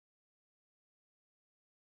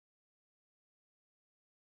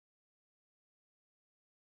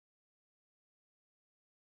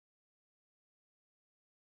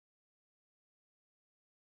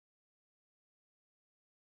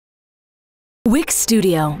Wix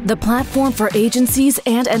Studio, the platform for agencies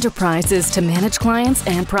and enterprises to manage clients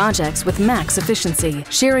and projects with max efficiency,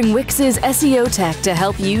 sharing Wix's SEO tech to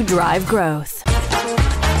help you drive growth.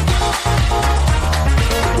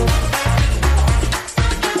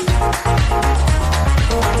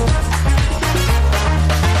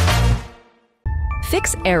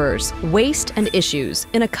 Fix errors, waste, and issues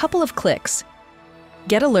in a couple of clicks.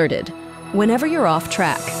 Get alerted whenever you're off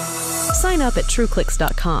track. Sign up at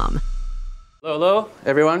trueclicks.com. Hello,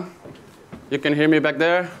 everyone. You can hear me back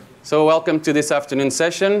there. So welcome to this afternoon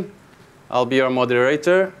session. I'll be your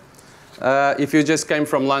moderator. If you just came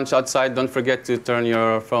from lunch outside, don't forget to turn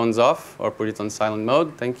your phones off or put it on silent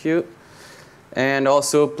mode. Thank you. And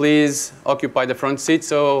also, please occupy the front seat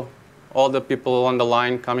so all the people on the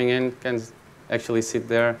line coming in can actually sit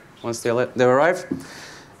there once they arrive.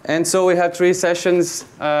 And so we have 3 sessions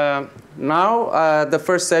now. The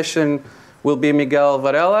first session will be Miguel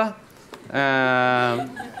Varela.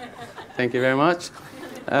 Thank you very much.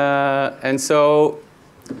 And so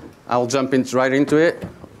I'll jump right into it.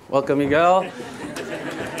 Welcome, Miguel.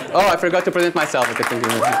 Oh, I forgot to present myself. Okay,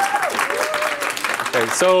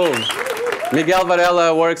 so Miguel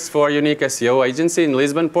Varela works for a unique SEO agency in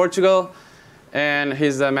Lisbon, Portugal. And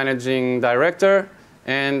he's a managing director.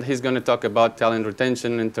 And he's going to talk about talent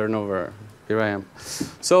retention and turnover. Here I am.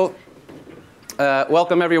 So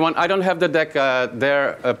welcome, everyone. I don't have the deck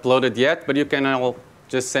there uploaded yet, but you can all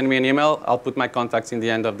just send me an email. I'll put my contacts in the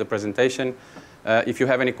end of the presentation. If you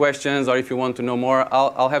have any questions or if you want to know more,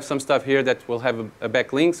 I'll have some stuff here that will have a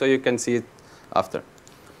backlink so you can see it after.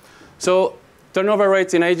 So turnover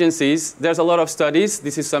rates in agencies, there's a lot of studies.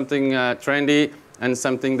 This is something trendy and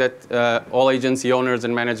something that all agency owners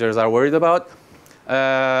and managers are worried about.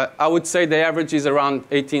 I would say the average is around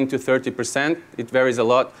 18 to 30%. It varies a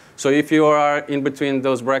lot. So if you are in between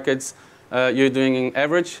those brackets, you're doing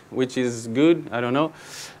average, which is good. I don't know.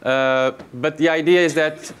 But the idea is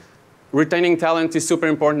that retaining talent is super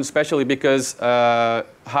important, especially because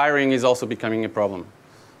hiring is also becoming a problem.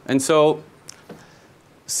 And so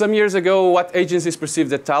some years ago, what agencies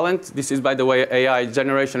perceived as talent, this is, by the way, AI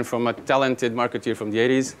generation from a talented marketeer from the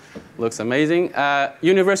 80s. Looks amazing.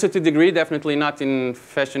 University degree, definitely not in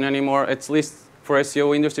fashion anymore, at least for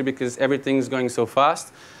SEO industry, because everything's going so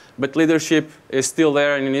fast. But leadership is still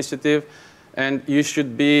there, an initiative. And you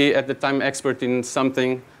should be, at the time, expert in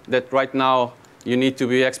something that right now you need to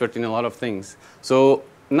be expert in a lot of things. So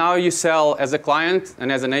now you sell as a client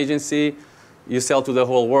and as an agency. You sell to the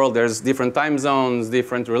whole world. There's different time zones,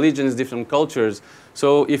 different religions, different cultures.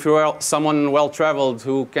 So if you are someone well-traveled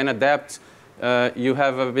who can adapt, you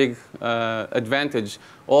have a big advantage.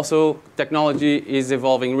 Also, technology is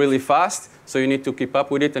evolving really fast, so you need to keep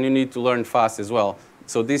up with it, and you need to learn fast as well.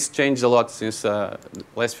 So this changed a lot since the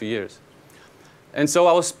last few years. And so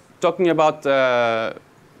I was talking about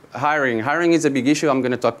hiring. Hiring is a big issue. I'm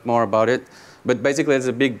going to talk more about it. But basically, there's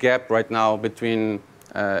a big gap right now between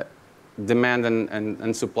demand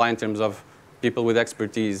and supply in terms of people with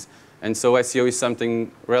expertise. And so SEO is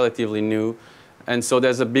something relatively new. And so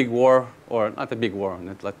there's a big war, or not a big war,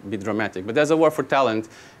 not be dramatic, but there's a war for talent.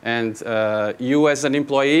 And you as an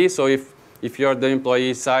employee, so if you're the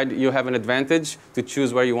employee side, you have an advantage to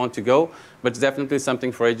choose where you want to go. But it's definitely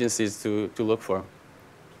something for agencies to look for.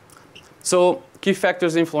 So key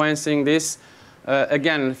factors influencing this.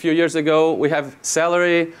 Again, a few years ago, we have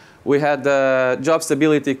salary. We had job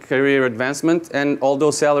stability, career advancement, and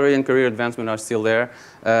although salary and career advancement are still there,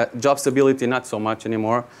 job stability not so much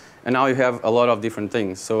anymore. And now you have a lot of different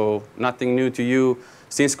things. So nothing new to you.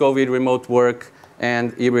 Since COVID, remote work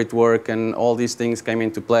and hybrid work and all these things came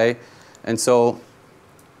into play. And so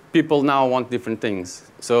people now want different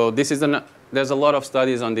things. So this is there's a lot of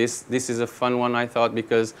studies on this. This is a fun one, I thought,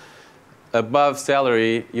 because above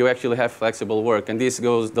salary, you actually have flexible work, and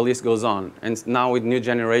the list goes on. And now with new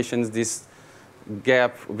generations, this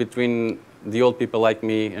gap between the old people like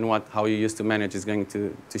me and how you used to manage is going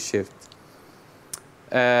to shift.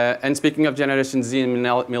 And speaking of Generation Z and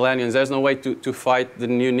millennials, there's no way to fight the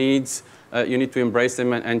new needs. You need to embrace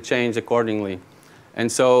them and change accordingly. And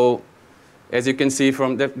so, as you can see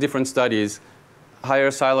from different studies,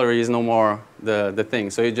 higher salary is no more the thing.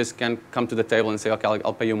 So you just can't come to the table and say, OK,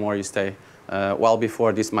 I'll pay you more, you stay. While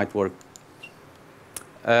before, this might work.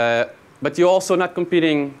 But you're also not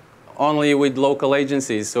competing only with local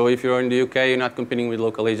agencies. So if you're in the UK, you're not competing with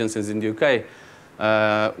local agencies in the UK.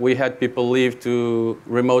 We had people leave to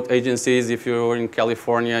remote agencies. If you're in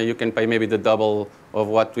California, you can pay maybe the double of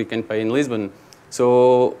what we can pay in Lisbon.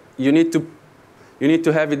 So you need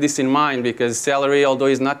to have this in mind, because salary, although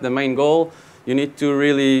is not the main goal, you need to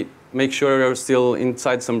really make sure you're still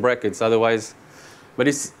inside some brackets. Otherwise, but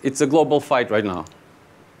it's a global fight right now.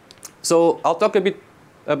 So I'll talk a bit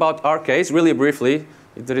about our case, really briefly.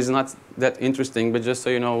 It is not that interesting, but just so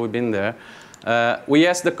you know, we've been there. We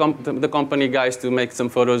asked the company guys to make some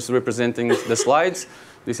photos representing the slides.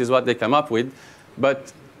 This is what they come up with.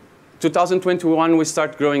 But 2021, we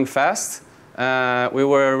start growing fast. We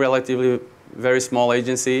were a relatively very small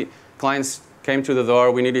agency. Clients came to the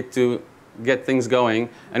door. We needed to get things going.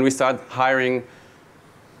 And we started hiring,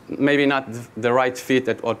 maybe not the right fit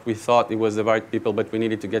at what we thought it was the right people, but we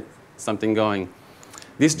needed to get something going.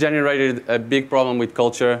 This generated a big problem with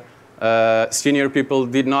culture. Senior people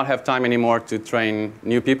did not have time anymore to train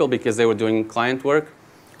new people because they were doing client work.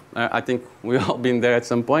 I think we've all been there at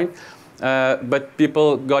some point. But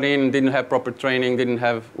people got in, didn't have proper training,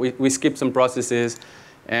 we skipped some processes,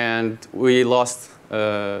 and we lost,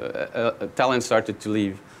 talent started to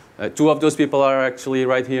leave. Two of those people are actually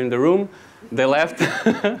right here in the room. They left.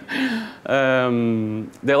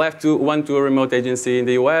 They left one to a remote agency in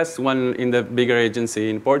the US, one in the bigger agency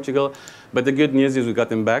in Portugal. But the good news is we got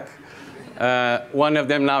them back. One of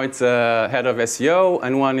them now it's head of SEO,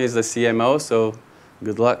 and one is a CMO, so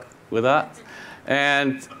good luck with that.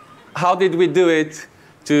 And how did we do it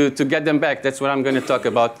to get them back? That's what I'm going to talk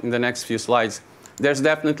about in the next few slides. There's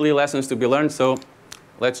definitely lessons to be learned, so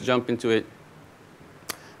let's jump into it.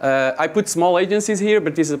 I put small agencies here,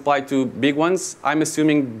 but this applies to big ones. I'm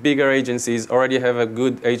assuming bigger agencies already have a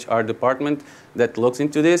good HR department that looks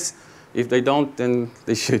into this. If they don't, then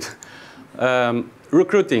they should.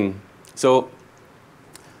 Recruiting. So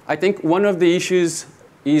I think one of the issues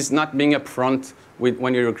is not being upfront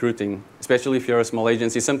when you're recruiting, especially if you're a small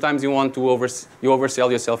agency. Sometimes you want to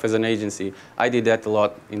oversell yourself as an agency. I did that a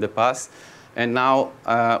lot in the past, and now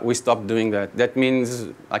we stopped doing that. That means,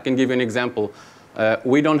 I can give you an example.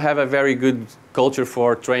 We don't have a very good culture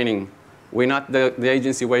for training. We're not the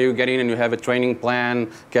agency where you get in and you have a training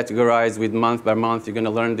plan categorized with month by month. You're going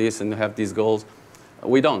to learn this and have these goals.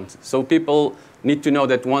 We don't. So people need to know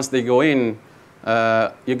that once they go in,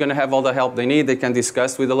 you're going to have all the help they need. They can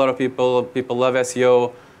discuss with a lot of people. People love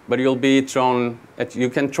SEO, but you'll be thrown at, you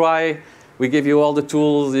can try. We give you all the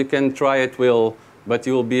tools. You can try at will, but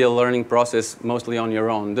you will be a learning process mostly on your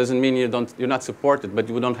own. Doesn't mean you're not supported, but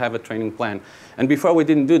you don't have a training plan. And before we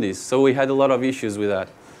didn't do this, so we had a lot of issues with that.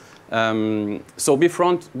 So be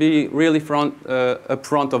really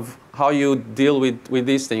upfront of how you deal with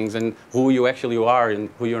these things and who you actually are and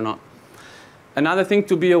who you're not. Another thing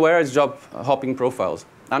to be aware is job hopping profiles.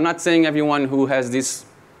 I'm not saying everyone who has this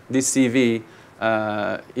CV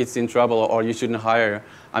is in trouble or you shouldn't hire.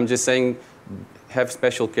 I'm just saying have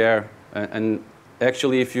special care and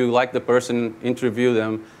actually if you like the person, interview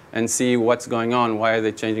them and see what's going on. Why are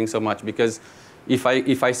they changing so much? Because if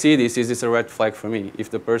I see this, is this a red flag for me? If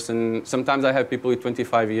the person, sometimes I have people with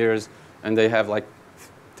 25 years and they have like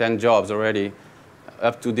 10 jobs already,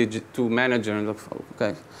 up to manager, and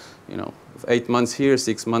okay, 8 months here,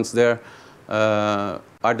 6 months there.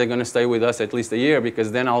 Are they going to stay with us at least a year?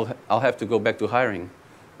 Because then I'll have to go back to hiring.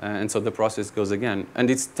 And so the process goes again. And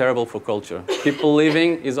it's terrible for culture. People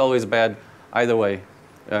leaving is always bad either way.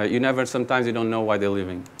 Sometimes you don't know why they're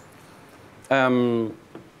leaving.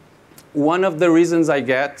 One of the reasons I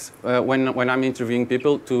get when I'm interviewing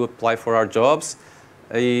people to apply for our jobs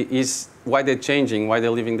is why they're changing, why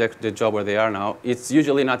they're leaving the job where they are now. It's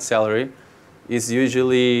usually not salary. It's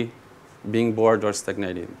usually being bored or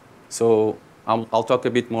stagnated. So I'll talk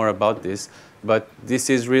a bit more about this. But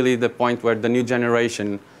this is really the point where the new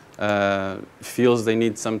generation feels they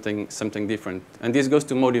need something different. And this goes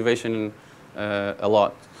to motivation a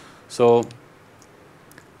lot. So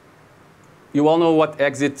you all know what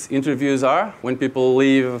exit interviews are. When people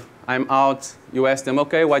leave, I'm out, you ask them,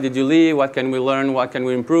 okay, why did you leave? What can we learn? What can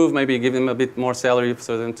we improve? Maybe give them a bit more salary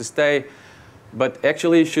for them to stay. But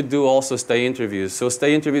actually, you should do also stay interviews. So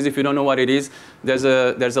stay interviews, if you don't know what it is, there's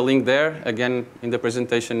a link there, again, in the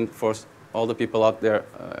presentation for all the people out there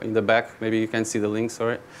in the back. Maybe you can see the link,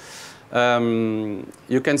 sorry.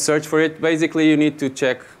 You can search for it. Basically, you need to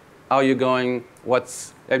check how you're going,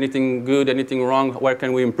 what's anything good, anything wrong, where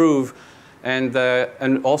can we improve,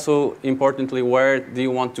 and also, importantly, where do you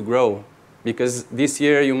want to grow? Because this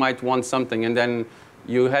year you might want something, and then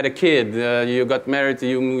you had a kid, you got married,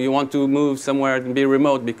 you want to move somewhere and be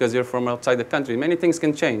remote because you're from outside the country. Many things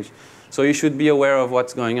can change. So you should be aware of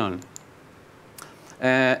what's going on.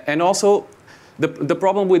 And also, the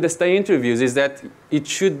problem with the stay interviews is that it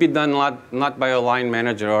should be done not by a line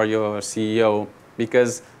manager or your CEO,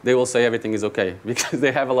 because they will say everything is okay, because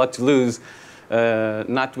they have a lot to lose,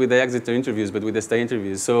 not with the exit interviews, but with the stay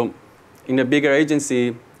interviews. So in a bigger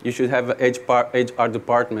agency, you should have an HR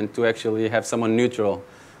department to actually have someone neutral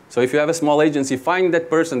So if you have a small agency, find that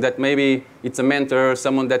person that maybe it's a mentor,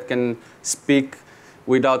 someone that can speak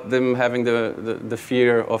without them having the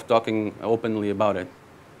fear of talking openly about it.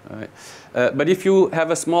 All right. But if you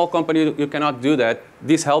have a small company, you cannot do that.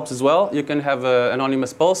 This helps as well. You can have an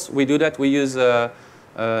anonymous pulse. We do that. We use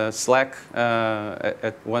Slack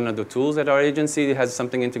at one of the tools at our agency. It has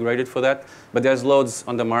something integrated for that. But there's loads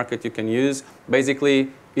on the market you can use.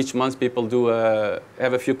 Basically, each month people do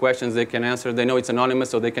have a few questions they can answer. They know it's anonymous,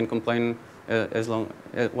 so they can complain as long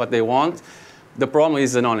as what they want. The problem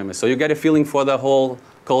is anonymous. So you get a feeling for the whole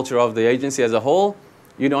culture of the agency as a whole.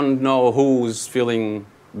 You don't know who's feeling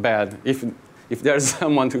bad. If there's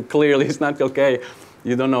someone who clearly is not okay,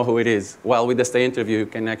 you don't know who it is. While with the stay interview, you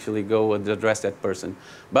can actually go and address that person.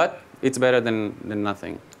 But it's better than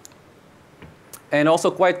nothing. And also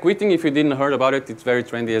quiet quitting, if you didn't heard about it, it's very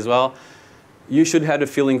trendy as well. You should have a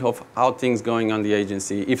feeling of how things going on the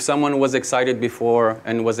agency. If someone was excited before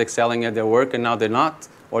and was excelling at their work and now they're not,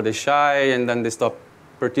 or they're shy and then they stop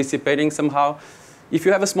participating somehow, if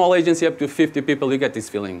you have a small agency up to 50 people, you get this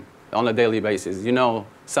feeling on a daily basis. You know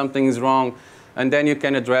something is wrong, and then you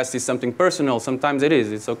can address this something personal. Sometimes it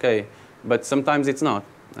is, it's okay, but sometimes it's not.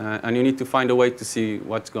 And you need to find a way to see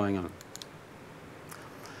what's going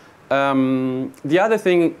on. The other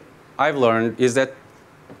thing I've learned is that,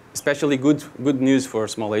 especially good news for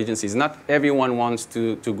small agencies, not everyone wants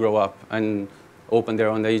to grow up and open their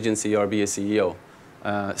own agency or be a CEO.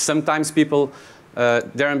 Sometimes people,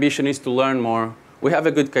 their ambition is to learn more. We have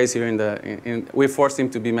a good case here we forced him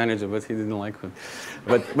to be manager, but he didn't like it.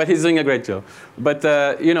 But he's doing a great job.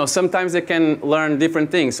 But you know, sometimes they can learn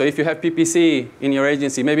different things. So if you have PPC in your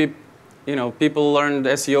agency, maybe people learned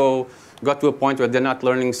SEO, got to a point where they're not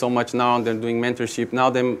learning so much now, and they're doing mentorship.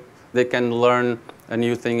 Now they can learn a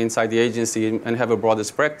new thing inside the agency and have a broader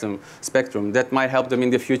spectrum. That might help them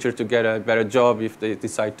in the future to get a better job if they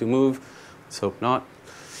decide to move. Let's hope not.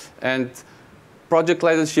 And project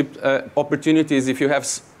leadership opportunities, if you have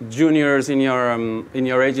juniors in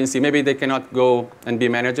your agency, maybe they cannot go and be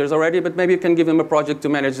managers already, but maybe you can give them a project to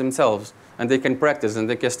manage themselves, and they can practice, and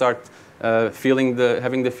they can start having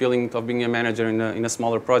the feeling of being a manager in a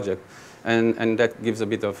smaller project, and that gives a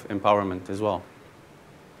bit of empowerment as well.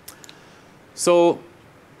 So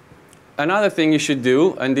another thing you should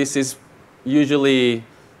do, and this is usually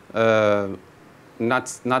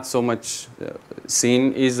not so much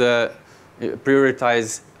seen, is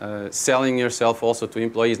prioritize selling yourself also to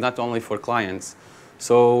employees, not only for clients.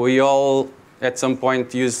 So we all, at some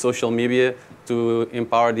point, use social media to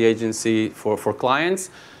empower the agency for clients,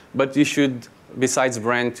 but you should, besides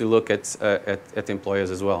brand, to look at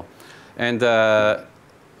employers as well. And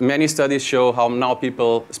many studies show how now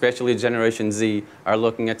people, especially Generation Z, are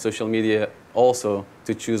looking at social media also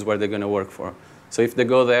to choose where they're going to work for. So if they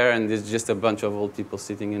go there and there's just a bunch of old people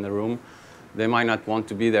sitting in a room, they might not want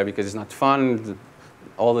to be there because it's not fun.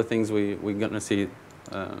 All the things we're going to see,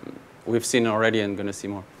 we've seen already and going to see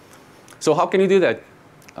more. So how can you do that?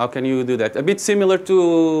 How can you do that? A bit similar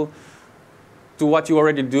to what you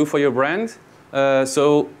already do for your brand.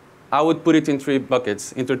 So I would put it in 3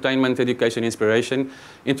 buckets: entertainment, education, inspiration.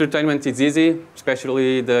 Entertainment is easy,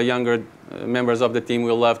 especially the younger members of the team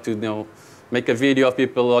will love to make a video of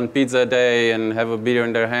people on pizza day and have a beer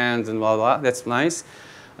in their hands and blah, blah. That's nice.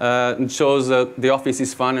 It shows the office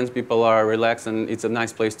is fun and people are relaxed and it's a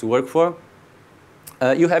nice place to work for.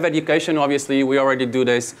 You have education, obviously. We already do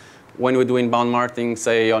this when we do inbound marketing.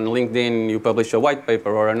 Say on LinkedIn, you publish a white paper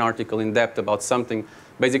or an article in depth about something.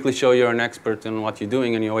 Basically show you're an expert in what you're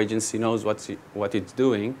doing and your agency knows what it's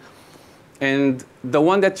doing. And the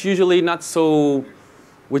one that's usually not so,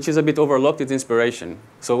 which is a bit overlooked, is inspiration.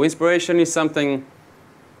 So inspiration is something,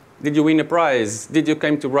 did you win a prize? Did you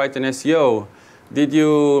come to brightonSEO? Did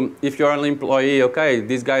you, if you're an employee, okay,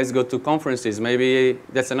 these guys go to conferences. Maybe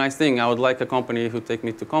that's a nice thing. I would like a company who take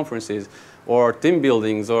me to conferences or team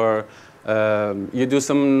buildings, or you do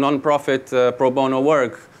some non-profit pro bono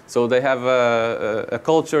work. So they have a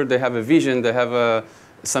culture, they have a vision, they have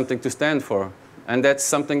something to stand for. And that's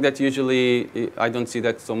something that usually, I don't see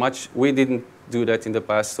that so much. We didn't do that in the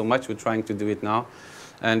past so much. We're trying to do it now.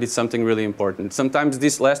 And it's something really important. Sometimes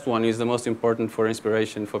this last one is the most important for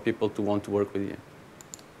inspiration for people to want to work with you.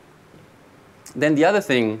 Then the other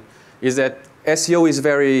thing is that SEO is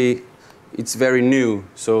very new.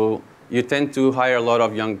 So you tend to hire a lot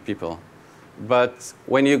of young people. But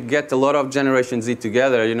when you get a lot of Generation Z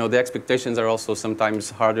together, the expectations are also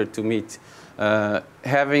sometimes harder to meet.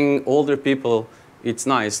 Having older people, it's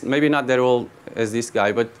nice. Maybe not that old as this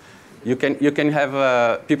guy, but You can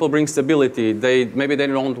have people bring stability. Maybe they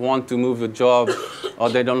don't want to move a job, or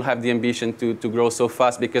they don't have the ambition to grow so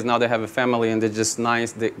fast because now they have a family and they're just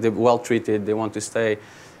nice, they're well treated, they want to stay.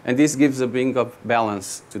 And this gives a bring of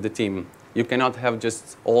balance to the team. You cannot have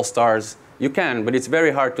just all-stars. You can, but it's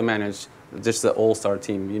very hard to manage just the all-star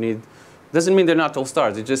team. Doesn't mean they're not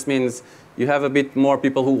all-stars. It just means you have a bit more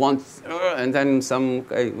people who want, and then some,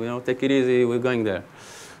 okay, take it easy, we're going there.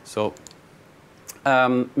 So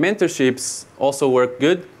mentorships also work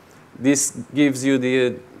good. This gives you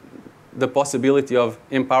the possibility of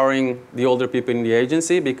empowering the older people in the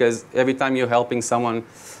agency, because every time you're helping someone,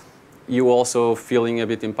 you also feeling a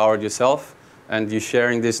bit empowered yourself, and you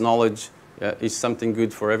sharing this knowledge is something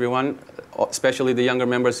good for everyone, especially the younger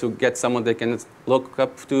members who get someone they can look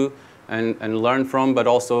up to and learn from, but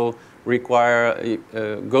also require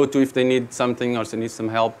go to if they need something or they need some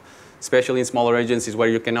help, especially in smaller agencies where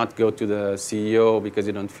you cannot go to the CEO because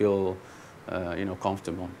you don't feel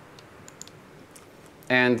comfortable.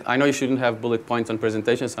 And I know you shouldn't have bullet points on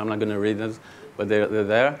presentations, so I'm not going to read them, but they're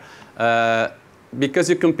there. Because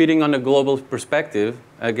you're competing on a global perspective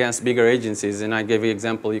against bigger agencies, and I gave you an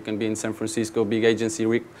example, you can be in San Francisco, big agency,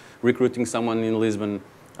 recruiting someone in Lisbon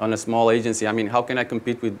on a small agency. I mean, how can I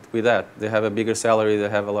compete with that? They have a bigger salary, they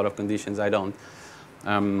have a lot of conditions, I don't.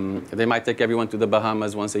 They might take everyone to the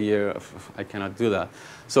Bahamas once a year. I cannot do that.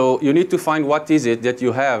 So you need to find what is it that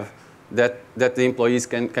you have that the employees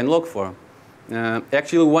can look for.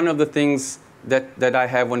 Actually, one of the things that I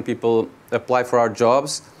have when people apply for our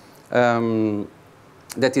jobs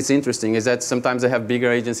that is interesting is that sometimes I have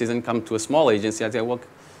bigger agencies and come to a small agency. I say, well,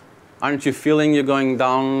 aren't you feeling you're going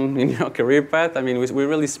down in your career path? I mean, we're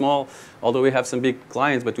really small, although we have some big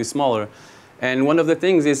clients, but we're smaller. And one of the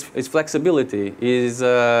things is flexibility, things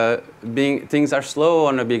are slow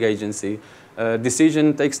on a big agency.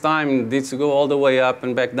 Decision takes time, needs to go all the way up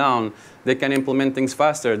and back down. They can implement things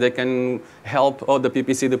faster. They can help, the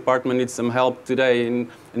PPC department needs some help today,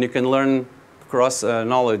 and you can learn cross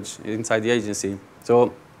knowledge inside the agency.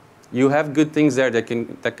 So you have good things there that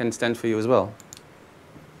can stand for you as well.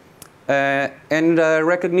 And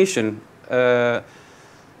recognition. I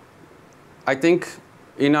think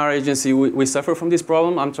in our agency we suffer from this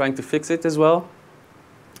problem. I'm trying to fix it as well,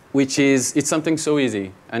 which is it's something so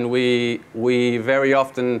easy, and we very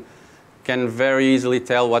often can very easily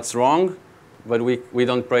tell what's wrong, but we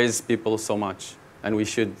don't praise people so much, and we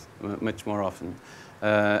should much more often.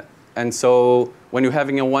 And so when you're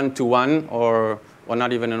having a one-to-one or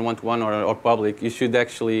not even a one-to-one or public, you should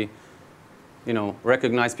actually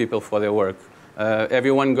recognize people for their work.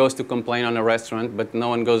 Everyone goes to complain on a restaurant, but no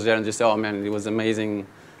one goes there and just say, oh man, it was amazing,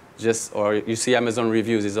 or you see Amazon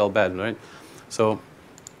reviews, it's all bad, right? So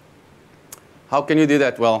how can you do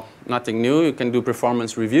that? Well, nothing new. You can do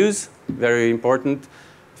performance reviews, very important.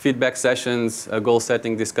 Feedback sessions, goal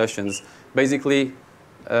setting discussions. Basically,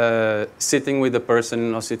 sitting with the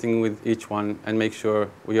person or sitting with each one and make sure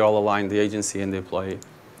we all align, the agency and the employee.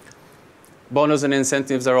 Bonus and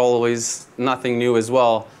incentives are always nothing new as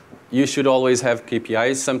well. You should always have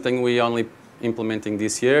KPIs, something we only implementing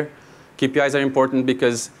this year. KPIs are important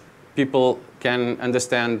because people can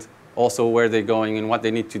understand also where they're going and what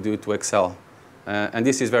they need to do to excel. And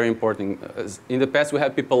this is very important. In the past, we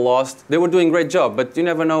had people lost. They were doing a great job, but you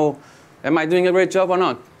never know, am I doing a great job or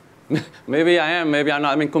not? Maybe I am, maybe I'm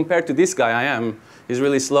not. I mean, compared to this guy, I am. He's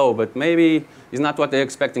really slow, but maybe he's not what they're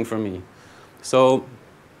expecting from me. So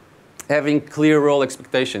having clear role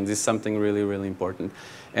expectations is something really, really important.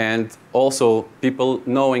 And also people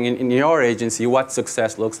knowing in your agency what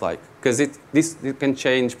success looks like, because it can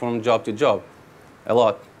change from job to job a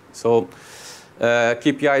lot. So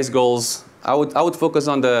KPIs, goals, I would focus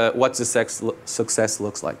on what success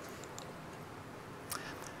looks like.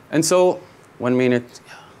 And so 1 minute.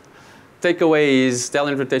 Takeaway is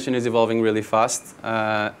talent rotation is evolving really fast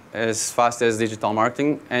as digital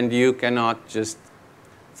marketing, and you cannot just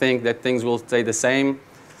think that things will stay the same.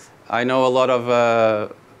 I know a lot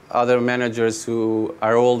of other managers who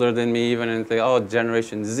are older than me even, and say, oh,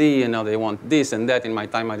 Generation Z, and now they want this and that. In my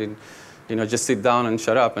time, I didn't, just sit down and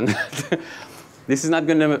shut up. And this is not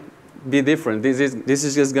going to be different. This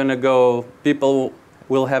is just going to go. People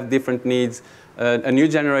will have different needs. A new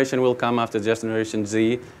generation will come after Generation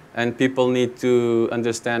Z, and people need to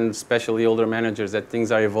understand, especially older managers, that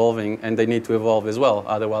things are evolving, and they need to evolve as well.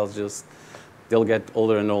 Otherwise, they'll get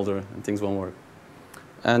older and older, and things won't work.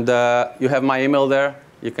 And you have my email there.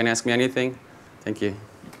 You can ask me anything. Thank you.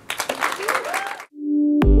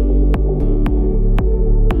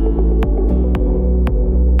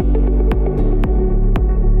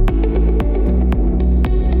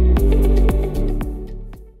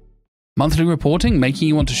 Monthly reporting making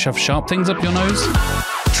you want to shove sharp things up your nose?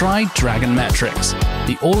 Try Dragon Metrics,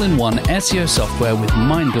 the all-in-one SEO software with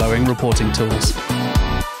mind-blowing reporting tools.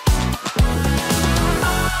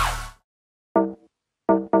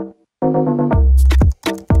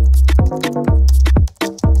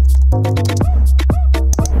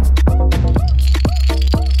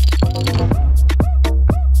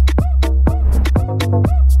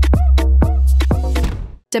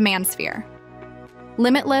 Demand sphere.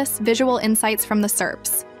 Limitless visual insights from the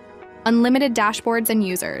SERPs. Unlimited dashboards and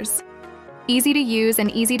users. Easy to use and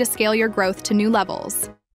easy to scale your growth to new levels.